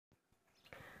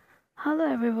Hello,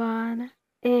 everyone.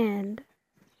 And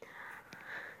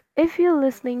if you're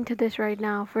listening to this right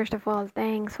now, first of all,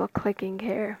 thanks for clicking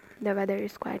here. The weather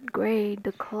is quite great,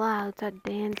 the clouds are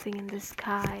dancing in the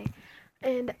sky,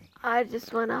 and I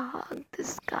just want to hug the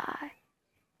sky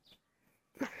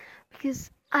because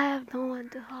I have no one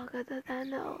to hug other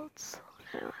than anyone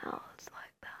else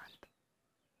like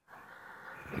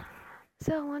that.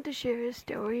 So, I want to share a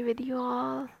story with you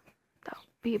all, the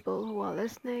people who are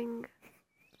listening.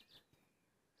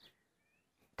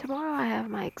 Tomorrow, I have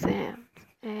my exams,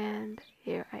 and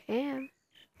here I am.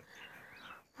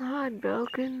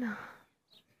 Heartbroken,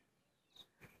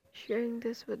 sharing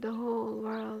this with the whole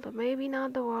world, or maybe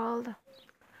not the world,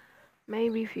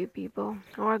 maybe few people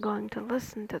who are going to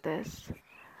listen to this.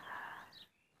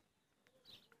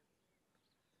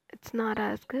 It's not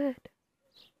as good.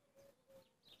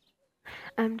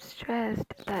 I'm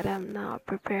stressed that I'm not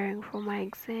preparing for my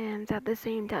exams. At the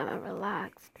same time, I'm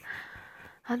relaxed.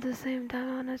 At the same time,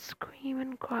 I want to scream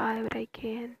and cry, but I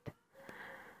can't.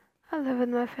 I live with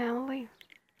my family.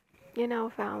 You know,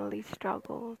 family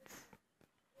struggles.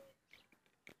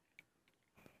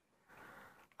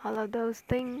 All of those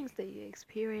things that you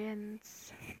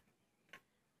experience.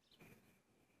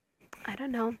 I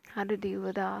don't know how to deal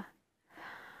with a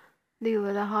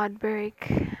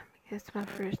heartbreak. It's my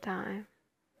first time.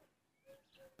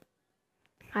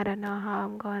 I don't know how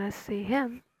I'm gonna see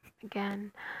him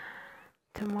again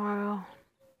tomorrow.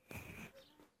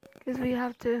 Because we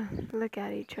have to look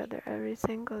at each other every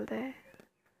single day.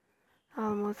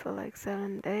 Almost for like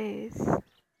 7 days.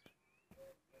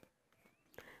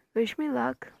 Wish me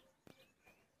luck.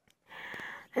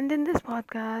 And in this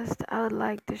podcast, I would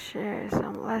like to share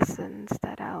some lessons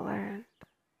that I learned.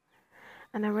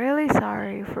 And I'm really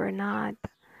sorry for not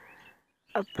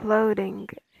uploading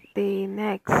the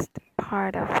next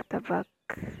part of the book,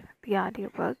 the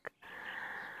audiobook.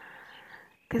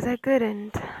 Because I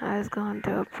couldn't. I was going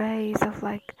through a phase of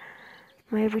like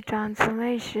maybe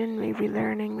transformation, maybe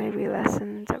learning, maybe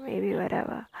lessons, or maybe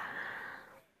whatever.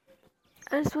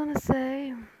 I just want to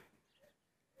say,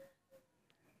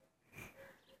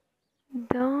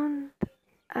 don't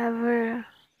ever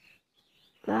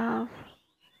love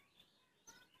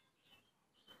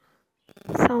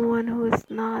someone who is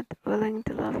not willing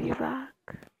to love you back.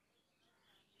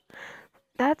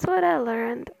 That's what I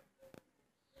learned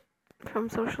from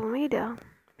social media.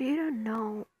 But you don't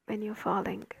know when you're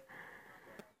falling,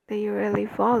 that you're really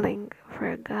falling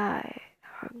for a guy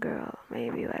or a girl,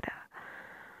 maybe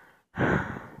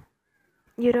whatever.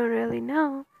 You don't really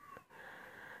know.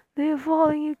 When you're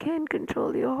falling, you can't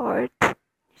control your heart. You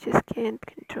just can't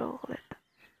control it.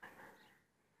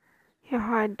 Your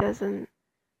heart doesn't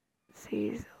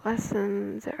see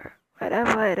lessons or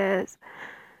whatever it is.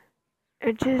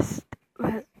 It just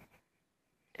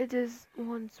it just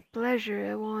wants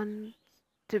pleasure. It wants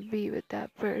to be with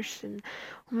that person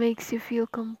who makes you feel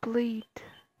complete.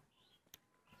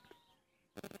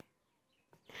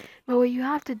 But what you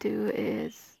have to do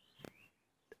is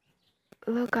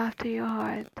look after your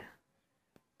heart.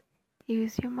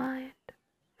 Use your mind.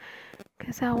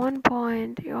 Because at one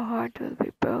point, your heart will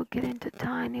be broken into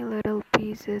tiny little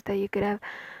pieces that you could have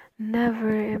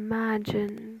never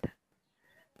imagined.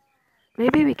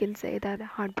 Maybe we can say that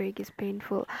heartbreak is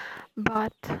painful,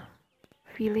 but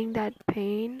feeling that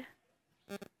pain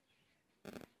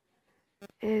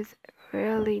is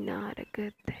really not a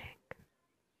good thing.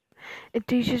 It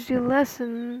teaches you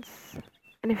lessons,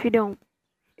 and if you don't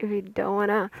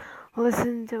wanna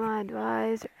listen to my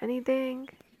advice or anything,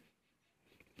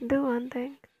 do one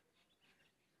thing.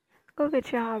 Go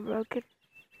get your heart broken.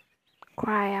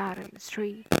 Cry out in the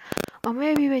street. Or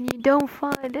maybe when you don't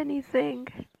find anything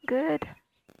good,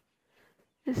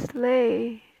 just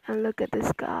lay and look at the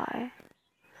sky.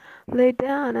 Lay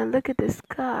down and look at the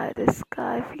sky. The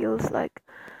sky feels like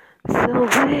so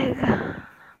big.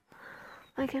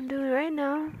 Like I'm doing right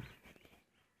now.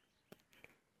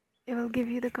 It will give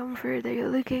you the comfort that you're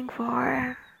looking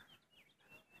for.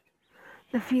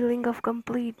 The feeling of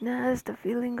completeness, the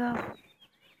feeling of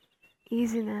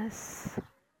easiness.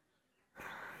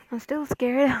 I'm still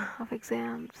scared of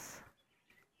exams.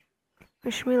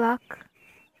 Wish me luck.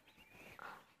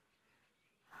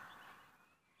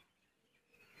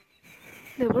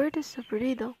 The word is so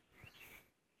pretty though.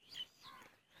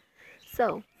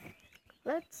 So,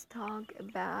 let's talk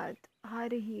about how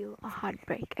to heal a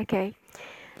heartbreak, okay?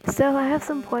 So, I have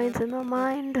some points in my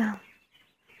mind.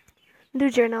 Do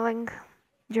journaling.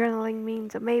 Journaling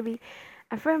means maybe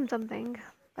affirm something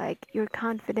like you're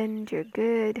confident, you're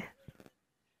good.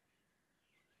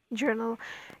 Journal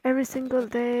every single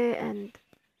day and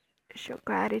show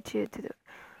gratitude to the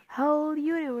whole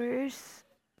universe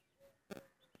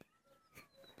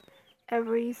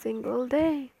every single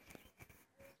day.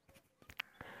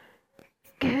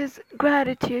 Because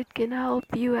gratitude can help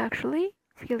you actually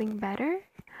feeling better.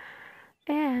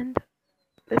 And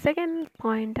the second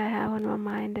point I have on my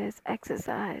mind is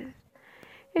exercise.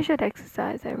 You should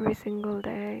exercise every single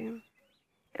day.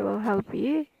 It will help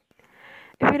you.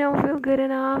 If you don't feel good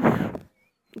enough,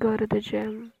 go to the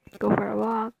gym, go for a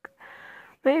walk,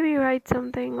 maybe write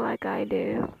something like I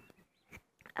do.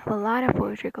 I have a lot of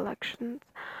poetry collections.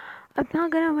 I'm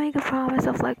not gonna make a promise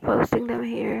of like posting them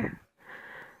here,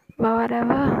 but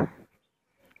whatever.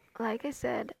 Like I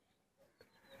said,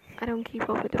 I don't keep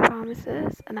up with the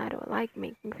promises, and I don't like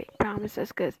making fake promises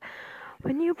because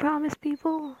when you promise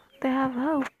people, they have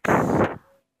hopes.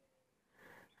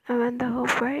 And when the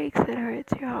hope breaks, it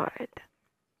hurts your heart.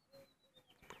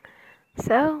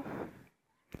 So,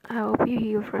 I hope you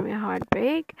heal from your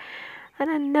heartbreak. And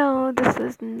I know this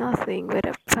is nothing but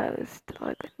a post,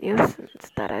 like a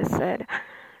nuisance that I said.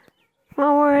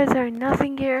 My words are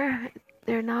nothing here.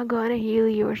 They're not going to heal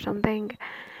you or something.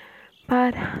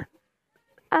 But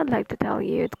I'd like to tell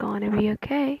you it's going to be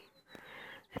okay.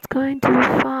 It's going to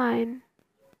be fine.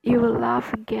 You will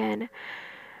laugh again.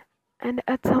 And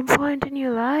at some point in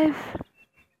your life,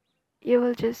 you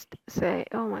will just say,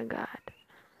 oh my god,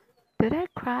 did I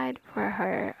cry for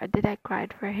her or did I cry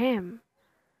for him?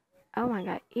 Oh my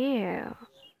god, ew.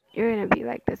 You're gonna be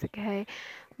like this, okay?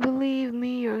 Believe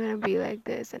me, you're gonna be like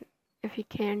this. And if you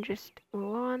can, just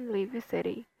move on, leave your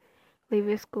city, leave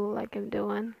your school like I'm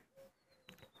doing.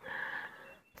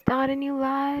 Start a new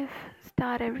life,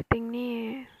 start everything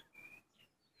new.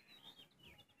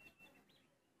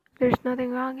 There's nothing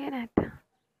wrong in it.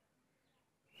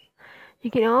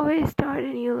 You can always start a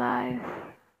new life.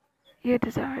 You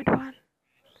deserve one.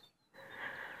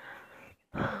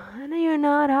 And you're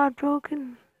not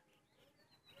heartbroken.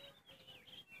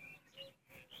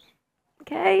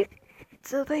 Okay?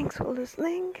 So thanks for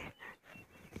listening.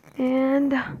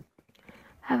 And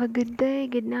have a good day,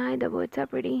 good night. The woods are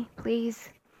pretty. Please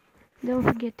don't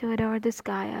forget to adore the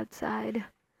sky outside.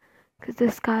 Because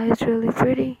the sky is really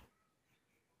pretty.